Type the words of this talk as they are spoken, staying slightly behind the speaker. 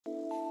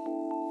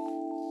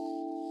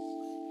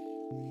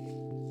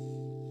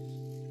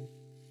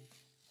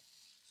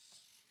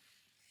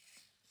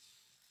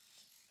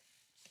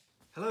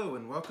Hello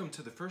and welcome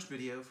to the first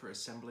video for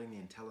assembling the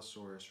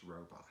Intellisaurus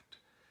robot.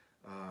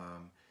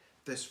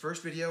 This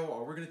first video,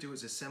 all we're going to do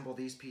is assemble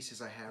these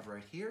pieces I have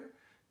right here.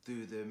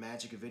 Through the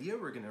magic of video,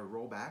 we're going to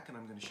roll back and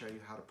I'm going to show you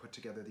how to put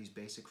together these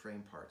basic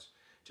frame parts.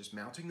 Just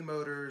mounting the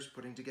motors,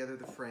 putting together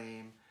the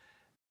frame.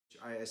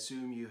 I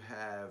assume you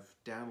have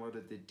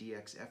downloaded the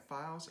DXF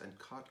files and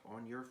cut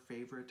on your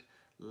favorite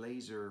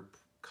laser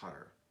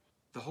cutter.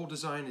 The whole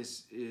design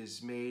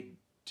is made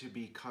to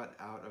be cut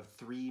out of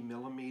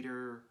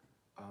 3mm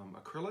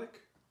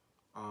acrylic,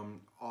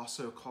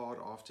 also called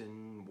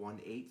often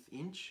 1/8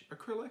 inch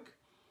acrylic.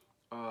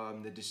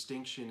 The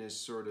distinction is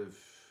sort of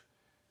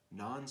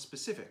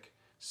non-specific,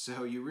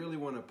 so you really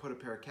want to put a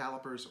pair of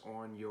calipers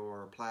on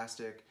your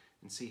plastic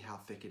and see how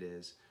thick it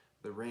is.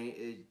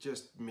 It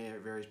just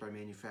varies by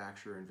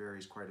manufacturer and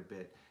varies quite a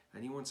bit,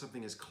 and you want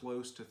something as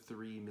close to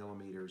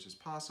 3mm as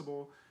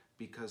possible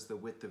because the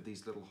width of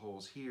these little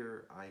holes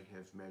here I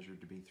have measured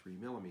to be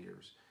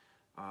 3mm.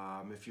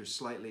 If you're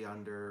slightly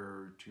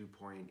under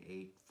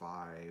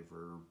 2.85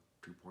 or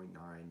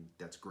 2.9,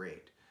 that's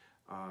great.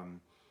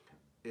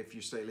 If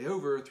you're slightly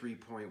over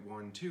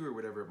 3.12 or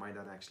whatever, it might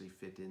not actually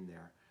fit in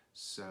there.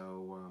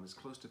 So it's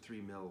close to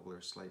 3mm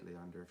or slightly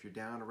under. If you're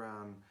down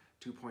around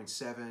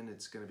 2.7,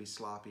 it's going to be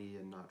sloppy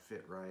and not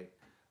fit right.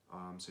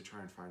 So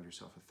try and find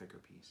yourself a thicker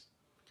piece.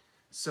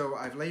 So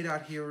I've laid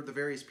out here the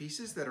various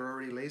pieces that are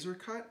already laser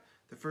cut.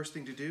 The first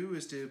thing to do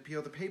is to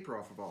peel the paper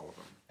off of all of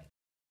them.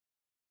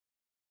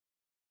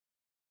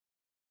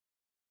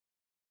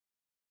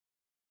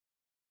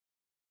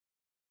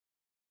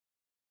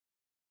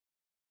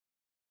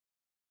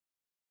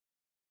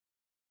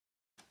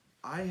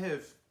 I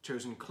have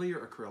chosen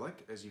clear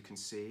acrylic, as you can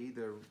see.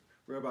 The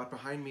robot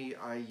behind me,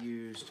 I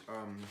used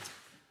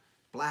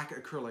black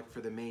acrylic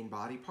for the main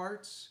body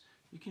parts.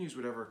 You can use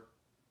whatever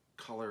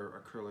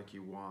color acrylic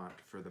you want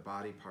for the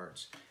body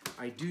parts.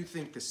 I do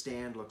think the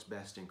stand looks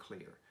best in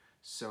clear.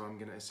 So I'm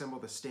going to assemble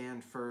the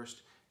stand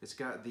first. It's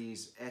got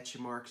these etch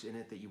marks in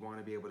it that you want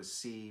to be able to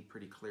see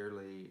pretty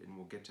clearly, and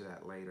we'll get to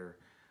that later.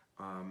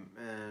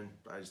 And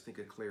I just think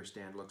a clear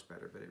stand looks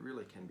better, but it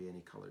really can be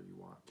any color you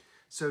want.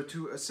 So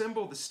to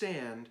assemble the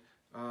stand,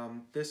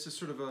 this is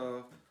sort of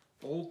a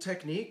old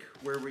technique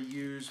where we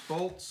use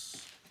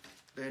bolts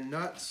and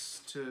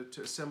nuts to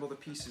assemble the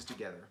pieces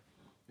together.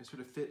 They sort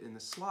of fit in the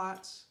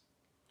slots,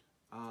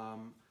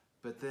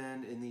 but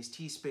then in these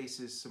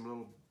T-spaces, some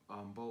little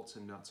bolts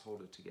and nuts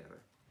hold it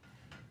together.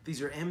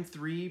 These are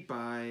M3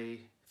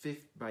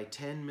 by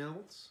 10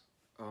 mils.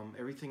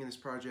 Everything in this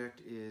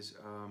project is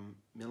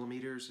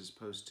millimeters as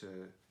opposed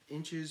to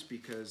inches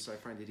because I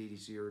find it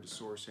easier to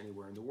source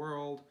anywhere in the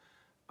world.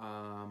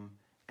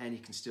 And you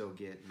can still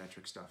get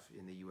metric stuff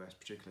in the US,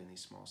 particularly in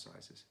these small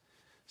sizes.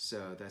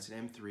 So that's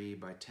an M3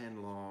 by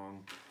 10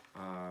 long.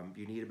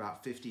 You need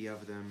about 50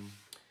 of them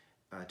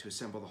to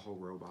assemble the whole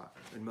robot,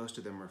 and most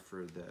of them are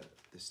for the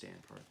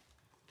stand part.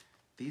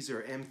 These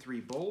are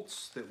M3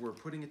 bolts that we're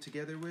putting it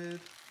together with.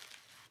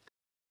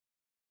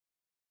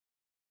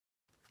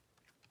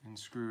 And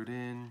screw it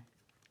in.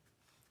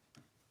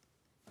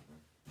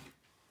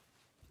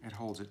 It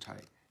holds it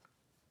tight.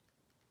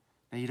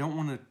 Now you don't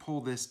want to pull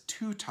this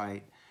too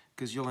tight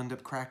because you'll end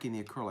up cracking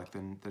the acrylic.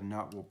 Then the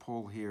nut will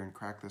pull here and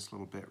crack this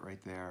little bit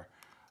right there.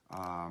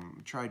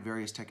 Tried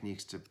various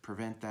techniques to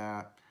prevent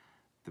that.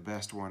 The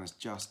best one is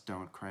just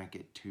don't crank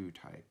it too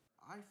tight.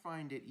 I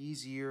find it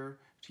easier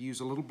to use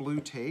a little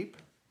blue tape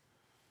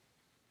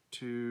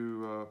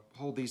to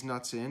hold these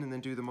nuts in and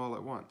then do them all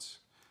at once.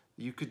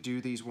 You could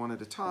do these one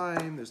at a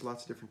time. There's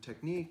lots of different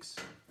techniques,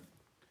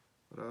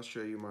 but I'll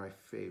show you my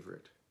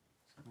favorite.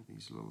 Some of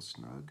these a little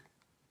snug.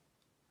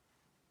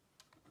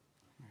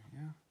 There you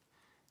go.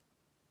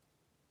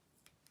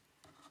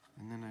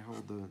 And then I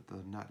hold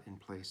the nut in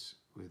place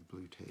with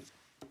blue tape.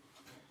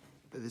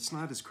 It's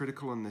not as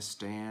critical on this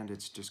stand,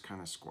 it's just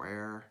kind of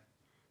square,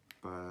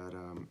 but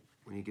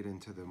when you get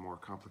into the more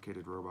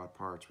complicated robot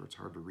parts where it's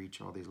hard to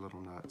reach all these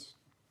little nuts,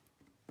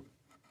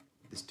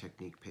 this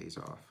technique pays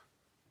off.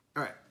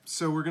 All right,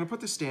 so we're going to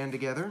put the stand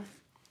together.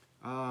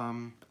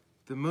 The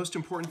most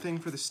important thing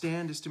for the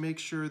stand is to make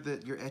sure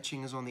that your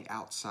etching is on the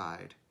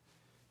outside,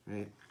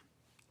 right?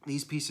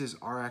 These pieces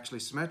are actually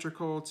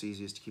symmetrical. It's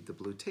easiest to keep the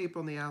blue tape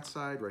on the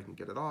outside where I can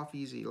get it off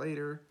easy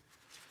later.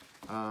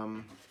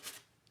 So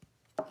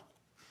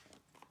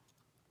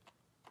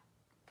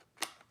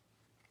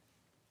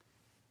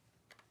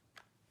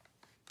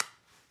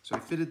I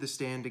fitted the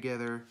stand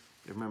together.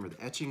 Remember,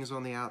 the etching is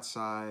on the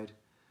outside.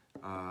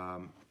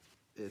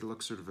 It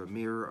looks sort of a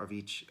mirror of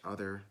each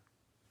other.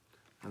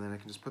 And then I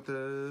can just put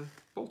the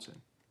bolts in.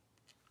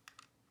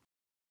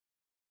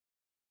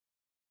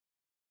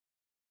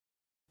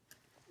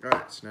 All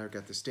right, so now I've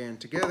got the stand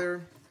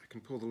together. I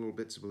can pull the little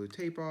bits of blue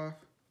tape off.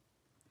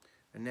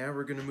 And now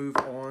we're gonna move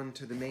on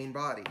to the main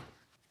body.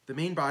 The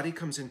main body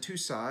comes in two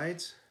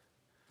sides.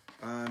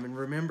 And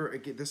remember,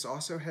 again, this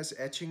also has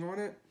etching on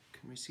it.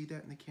 Can we see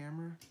that in the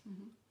camera?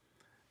 Mm-hmm.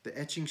 The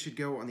etching should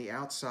go on the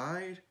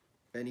outside.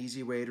 an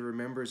easy way to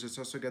remember is it's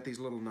also got these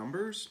little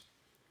numbers.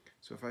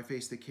 So if I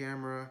face the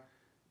camera,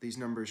 these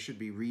numbers should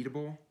be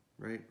readable,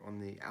 right, on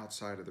the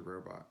outside of the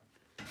robot.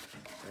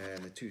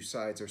 And the two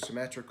sides are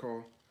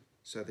symmetrical,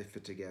 so they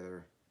fit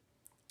together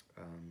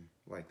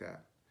like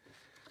that.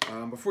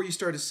 Before you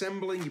start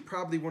assembling, you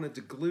probably wanted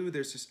to glue.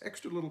 There's this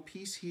extra little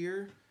piece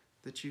here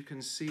that you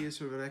can see is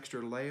sort of an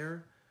extra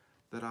layer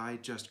that I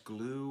just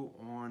glue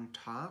on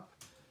top.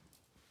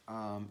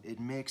 It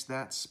makes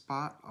that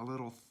spot a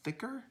little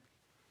thicker.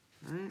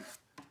 Right?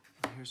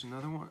 Here's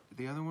another one,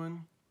 the other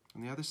one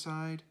on the other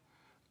side.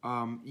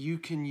 You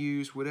can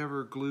use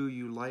whatever glue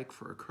you like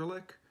for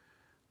acrylic.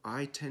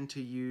 I tend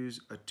to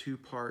use a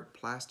 2-part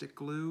plastic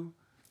glue.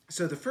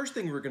 So the first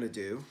thing we're going to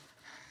do,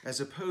 as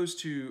opposed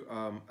to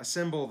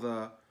assemble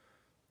the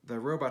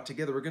robot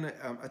together, we're going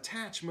to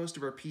attach most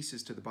of our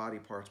pieces to the body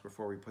parts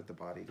before we put the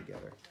body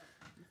together.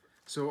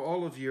 So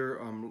all of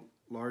your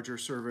larger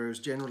servos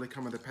generally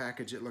come with a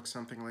package that looks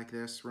something like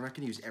this. We're not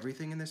going to use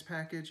everything in this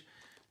package,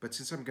 but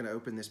since I'm going to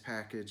open this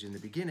package in the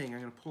beginning, I'm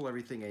going to pull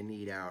everything I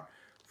need out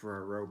for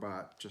our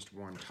robot just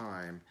one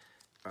time,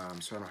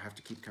 so I don't have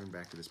to keep coming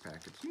back to this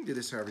package. You can do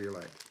this however you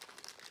like.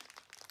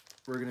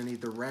 We're going to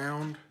need the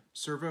round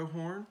servo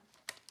horn.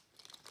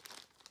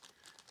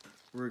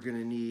 We're going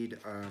to need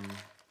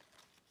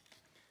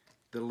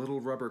the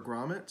little rubber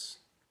grommets.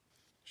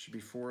 Should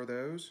be 4 of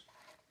those.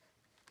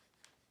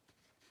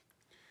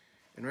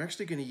 And we're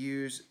actually going to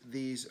use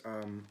these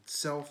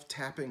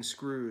self-tapping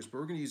screws, but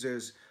we're going to use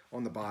those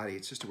on the body.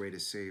 It's just a way to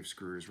save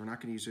screws. We're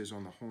not going to use those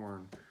on the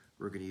horn.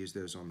 We're going to use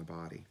those on the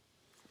body.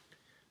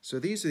 So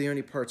these are the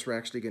only parts we're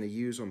actually going to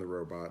use on the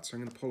robot, so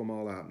I'm going to pull them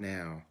all out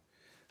now.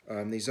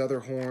 These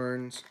other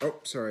horns, oh,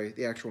 sorry,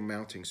 the actual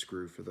mounting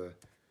screw for the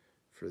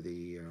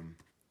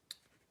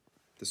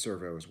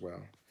servo as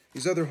well.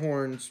 These other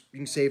horns, you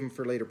can save them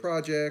for later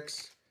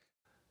projects.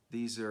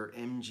 These are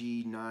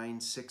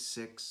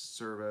MG966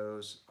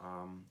 servos.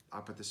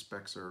 I'll put the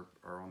specs are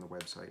on the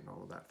website and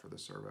all of that for the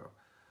servo.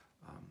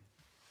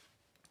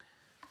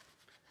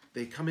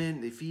 They come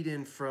in, they feed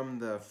in from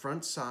the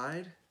front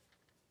side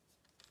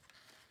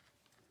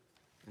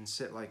and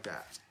sit like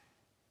that,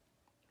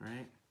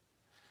 right?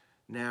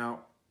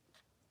 Now,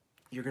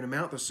 you're going to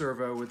mount the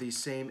servo with these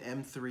same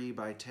M3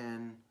 by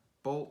 10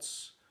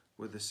 bolts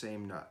with the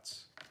same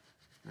nuts,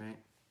 right?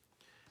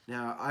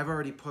 Now, I've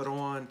already put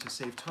on, to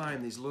save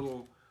time, these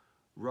little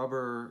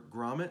rubber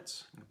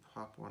grommets. I'm going to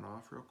pop one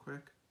off real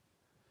quick.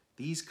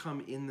 These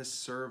come in the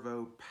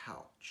servo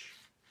pouch.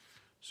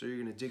 So you're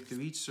going to dig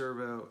through each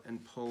servo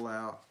and pull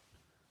out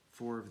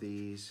 4 of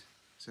these.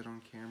 Is that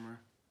on camera?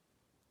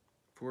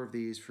 4 of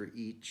these for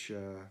each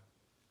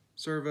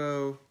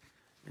servo,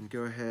 and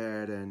go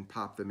ahead and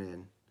pop them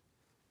in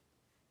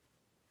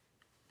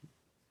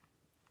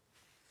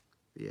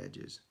the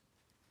edges.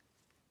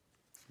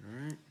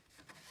 All right.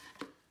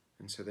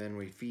 And so then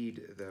we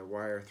feed the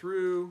wire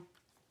through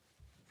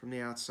from the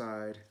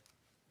outside.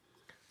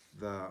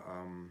 So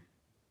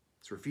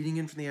we're feeding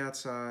in from the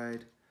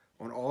outside.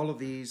 On all of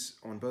these,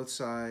 on both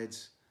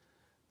sides,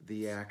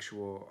 the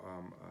actual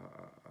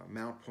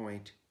mount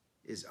point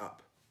is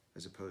up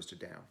as opposed to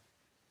down,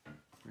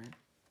 right?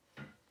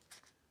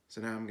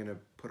 So now I'm going to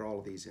put all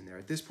of these in there.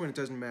 At this point, it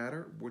doesn't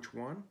matter which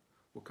one.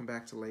 We'll come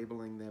back to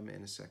labeling them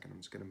in a second. I'm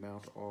just going to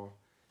mount all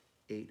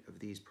 8 of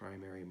these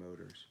primary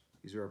motors.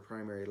 These are our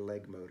primary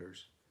leg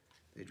motors.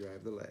 They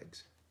drive the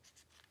legs.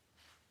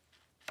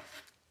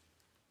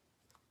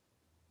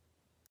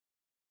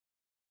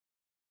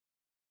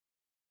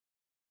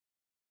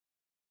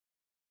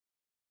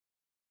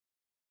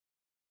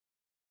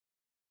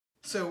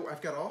 So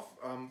I've got all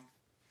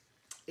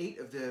 8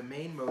 of the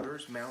main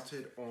motors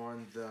mounted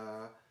on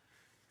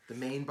the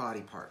main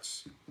body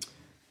parts.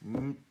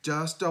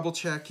 Just double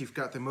check you've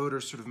got the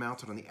motors sort of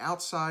mounted on the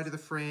outside of the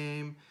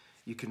frame.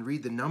 You can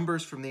read the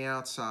numbers from the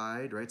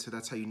outside, right? So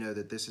that's how you know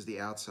that this is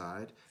the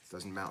outside. It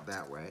doesn't mount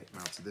that way, it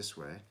mounts this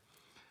way.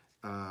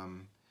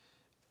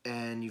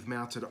 And you've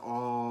mounted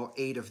all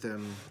 8 of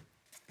them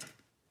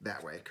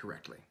that way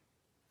correctly.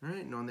 All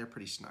right, and on there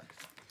pretty snug.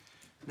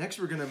 Next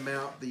we're gonna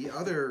mount the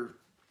other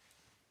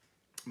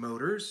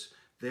motors.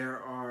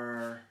 There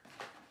are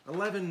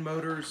 11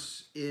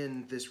 motors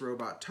in this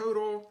robot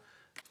total.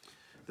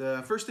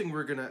 The first thing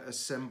we're gonna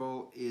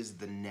assemble is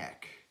the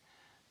neck.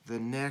 The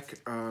neck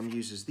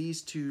uses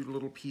these 2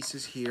 little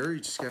pieces here. You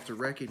just have to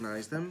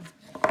recognize them.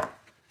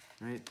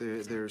 Right?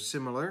 They're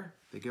similar.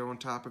 They go on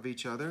top of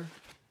each other,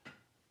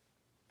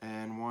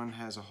 and one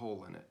has a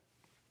hole in it.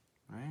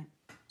 Right?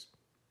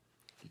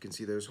 You can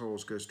see those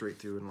holes go straight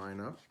through and line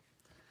up.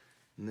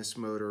 And this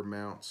motor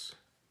mounts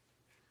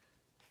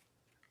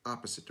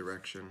opposite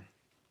direction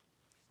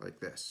like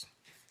this.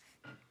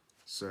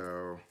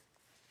 So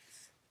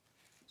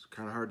it's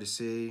kind of hard to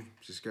see.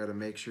 Just got to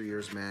make sure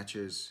yours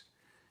matches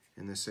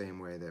in the same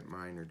way that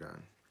mine are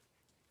done,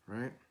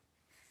 right?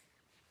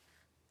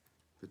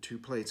 The 2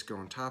 plates go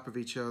on top of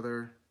each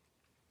other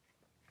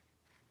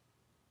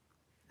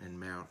and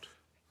mount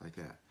like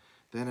that.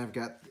 Then I've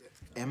got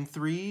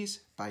M3s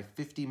by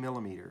 50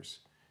 millimeters.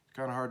 It's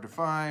kind of hard to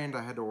find.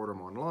 I had to order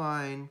them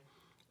online.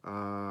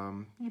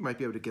 You might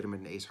be able to get them at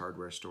an Ace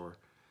Hardware store.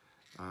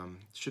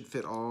 Should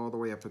fit all the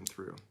way up and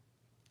through.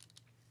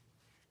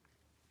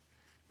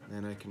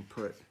 Then I can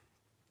put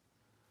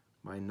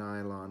my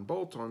nylon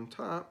bolt on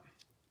top.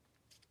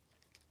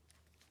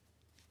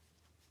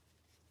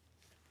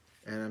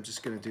 And I'm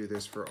just going to do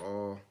this for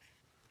all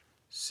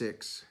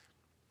 6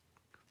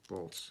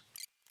 bolts.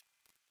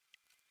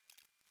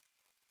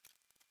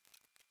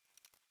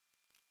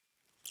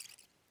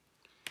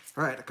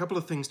 All right, a couple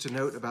of things to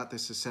note about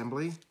this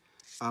assembly.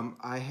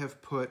 I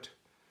have put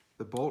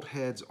the bolt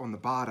heads on the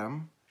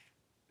bottom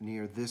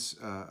near this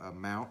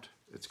mount.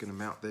 It's going to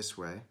mount this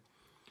way.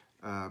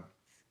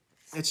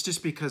 It's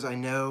just because I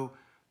know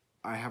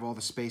I have all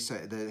the space.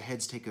 The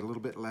heads take a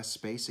little bit less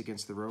space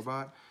against the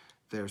robot.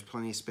 There's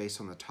plenty of space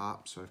on the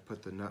top, so I've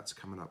put the nuts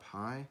coming up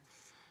high.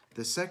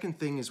 The second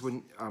thing is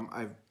when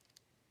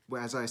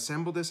as I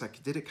assembled this, I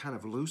did it kind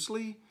of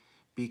loosely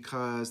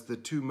because the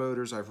 2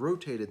 motors, I've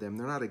rotated them.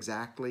 They're not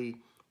exactly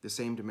the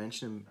same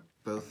dimension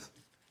in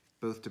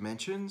both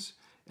dimensions,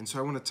 and so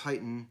I want to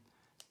tighten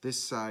this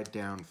side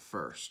down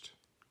first.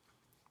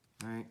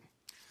 All right.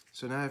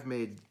 So now I've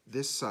made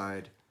this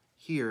side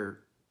here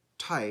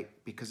tight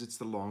because it's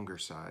the longer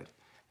side,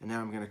 and now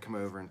I'm going to come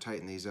over and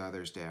tighten these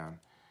others down.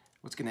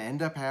 What's going to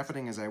end up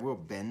happening is I will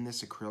bend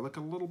this acrylic a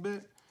little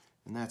bit,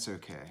 and that's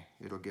okay.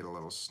 It'll get a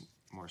little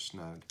more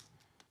snug,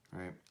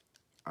 right?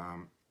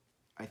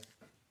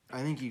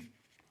 I think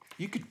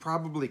you could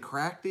probably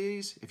crack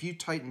these. If you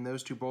tighten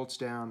those 2 bolts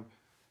down,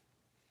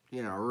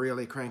 you know,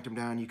 really cranked them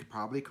down, you could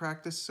probably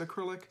crack this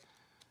acrylic,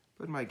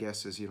 but my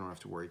guess is you don't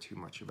have to worry too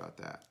much about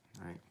that,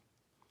 right?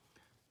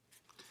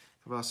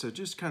 I've also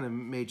just kind of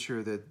made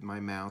sure that my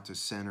mount is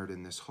centered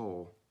in this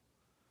hole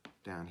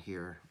down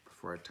here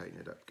before I tighten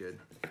it up good.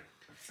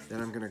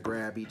 Then I'm going to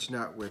grab each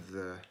nut with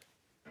the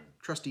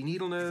trusty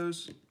needle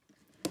nose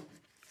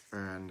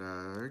and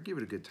give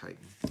it a good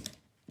tighten.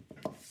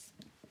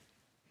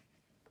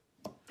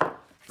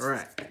 All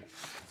right,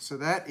 so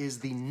that is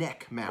the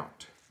neck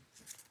mount.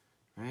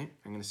 All right,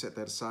 I'm going to set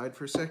that aside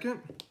for a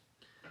second.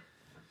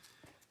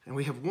 And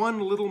we have one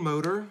little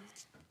motor.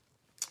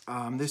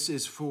 This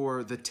is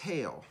for the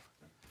tail.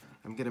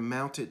 I'm going to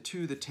mount it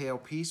to the tail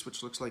piece,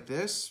 which looks like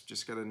this.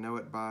 Just got to know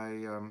it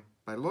by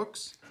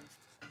looks.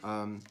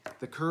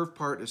 The curved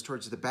part is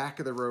towards the back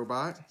of the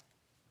robot,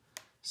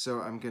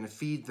 so I'm going to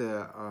feed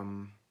the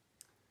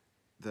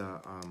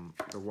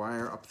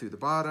wire up through the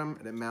bottom,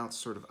 and it mounts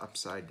sort of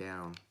upside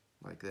down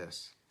like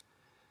this.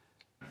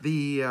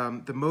 The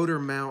motor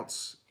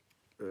mounts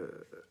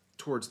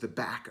towards the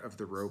back of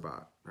the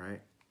robot,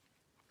 right?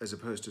 As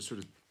opposed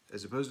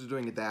to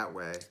doing it that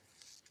way,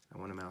 I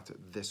want to mount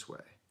it this way.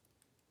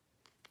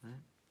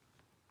 Right?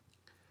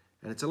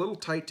 And it's a little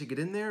tight to get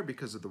in there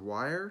because of the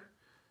wire,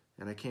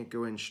 and I can't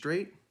go in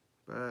straight,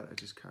 but I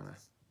just kind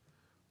of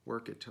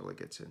work it till it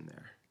gets in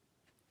there.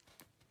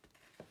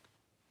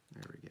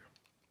 There we go.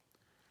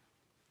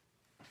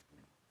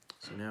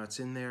 So now it's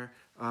in there.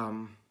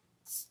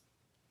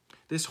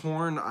 This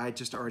horn I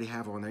just already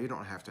have on there. You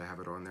don't have to have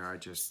it on there.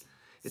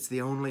 It's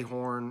the only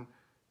horn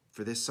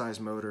for this size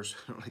motor, so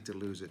I don't like to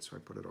lose it, so I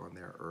put it on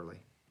there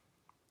early.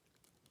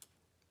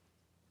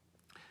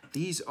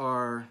 These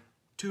are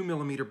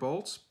 2mm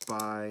bolts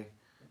by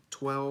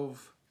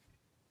 12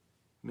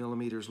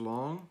 millimeters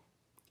long,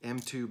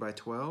 M2 by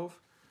 12.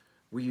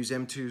 We use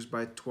M2s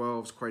by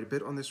 12s quite a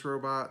bit on this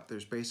robot.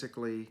 There's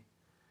basically,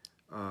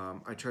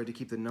 I tried to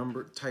keep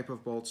the type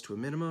of bolts to a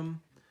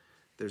minimum.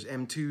 There's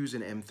M2s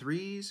and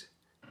M3s.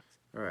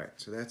 All right,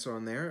 so that's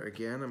on there.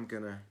 Again, I'm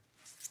gonna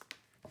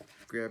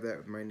grab that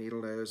with my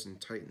needle nose and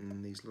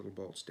tighten these little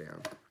bolts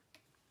down.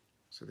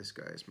 So this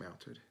guy is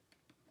mounted.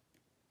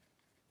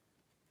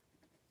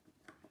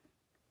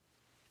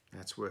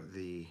 That's what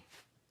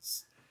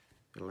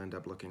it'll end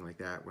up looking like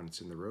that when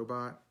it's in the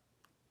robot,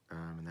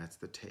 and that's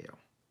the tail.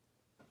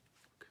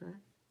 Okay,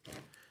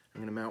 I'm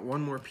gonna mount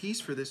one more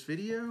piece for this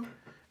video,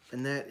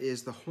 and that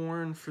is the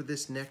horn for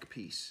this neck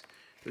piece.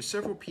 There's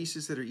several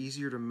pieces that are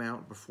easier to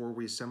mount before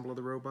we assemble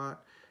the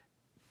robot,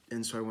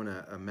 and so I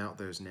wanna mount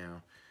those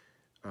now.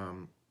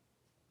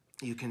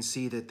 You can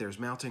see that there's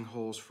mounting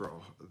holes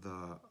for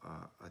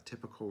a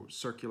typical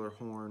circular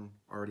horn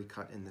already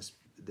cut in this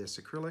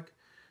acrylic.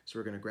 So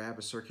we're going to grab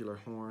a circular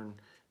horn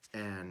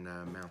and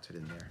mount it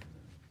in there.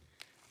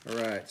 All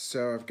right,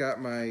 so I've got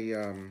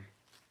my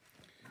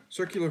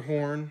circular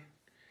horn,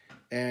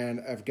 and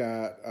I've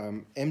got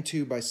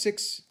M2 by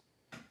 6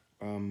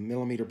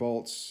 millimeter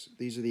bolts.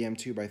 These are the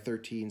M2 by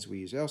 13s we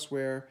use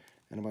elsewhere,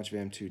 and a bunch of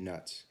M2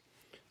 nuts.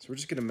 So we're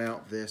just going to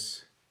mount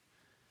this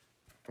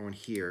on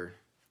here.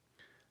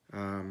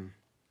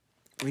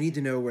 We need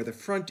to know where the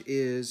front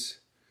is,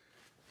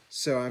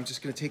 so I'm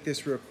just going to take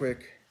this real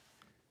quick,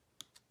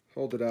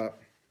 hold it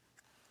up,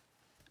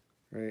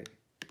 right?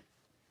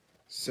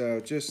 So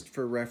just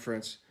for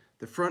reference,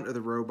 the front of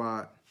the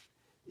robot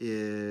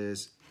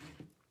is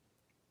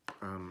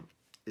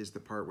the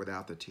part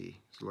without the T,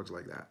 so it looks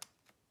like that,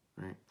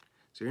 right?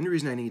 So the only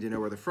reason I need to know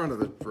where the front of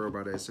the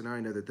robot is, so now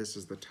I know that this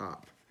is the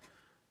top.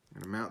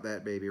 I'm going to mount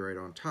that baby right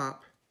on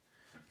top.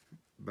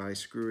 by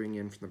screwing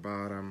in from the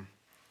bottom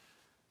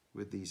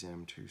with these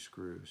M2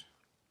 screws.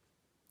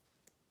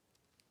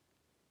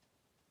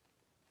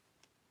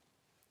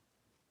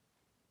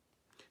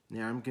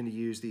 Now I'm going to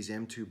use these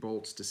M2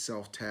 bolts to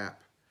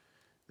self-tap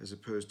as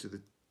opposed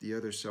to the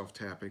other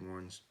self-tapping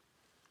ones.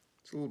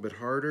 It's a little bit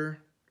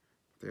harder,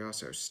 but they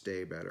also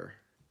stay better.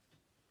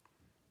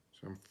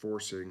 So I'm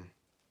forcing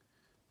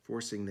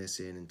this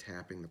in and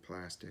tapping the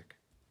plastic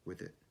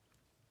with it.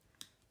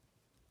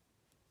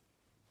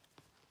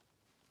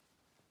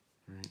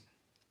 Right.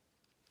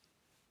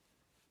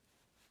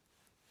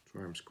 That's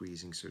why I'm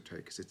squeezing so tight,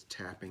 because it's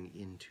tapping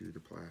into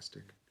the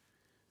plastic.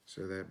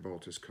 So that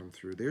bolt has come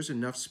through. There's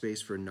enough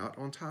space for a nut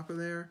on top of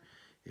there.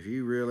 If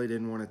you really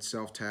didn't want it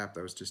self-tap,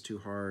 that was just too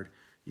hard,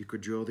 you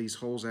could drill these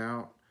holes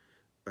out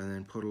and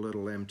then put a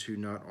little M2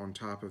 nut on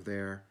top of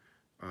there.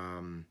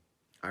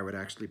 I would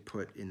actually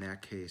put, in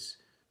that case,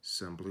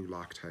 some blue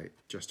Loctite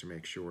just to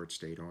make sure it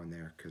stayed on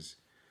there, because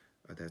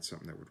that's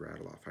something that would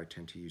rattle off. I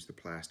tend to use the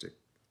plastic.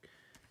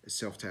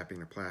 Self-tapping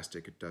the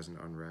plastic, it doesn't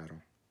unrattle.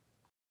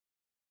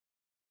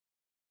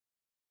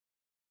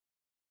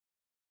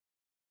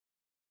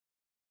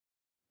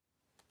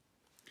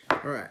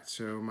 Alright,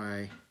 so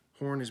my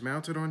horn is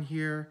mounted on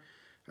here.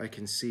 I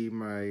can see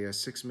my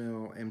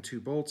 6mm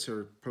M2 bolts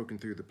are poking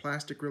through the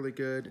plastic really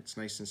good. It's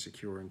nice and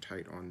secure and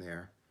tight on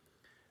there.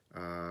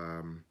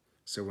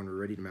 So when we're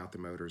ready to mount the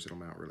motors, it'll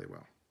mount really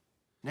well.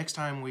 Next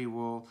time we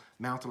will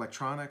mount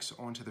electronics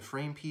onto the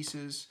frame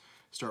pieces,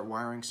 start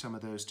wiring some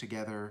of those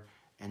together,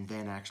 and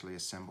then actually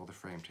assemble the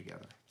frame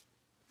together.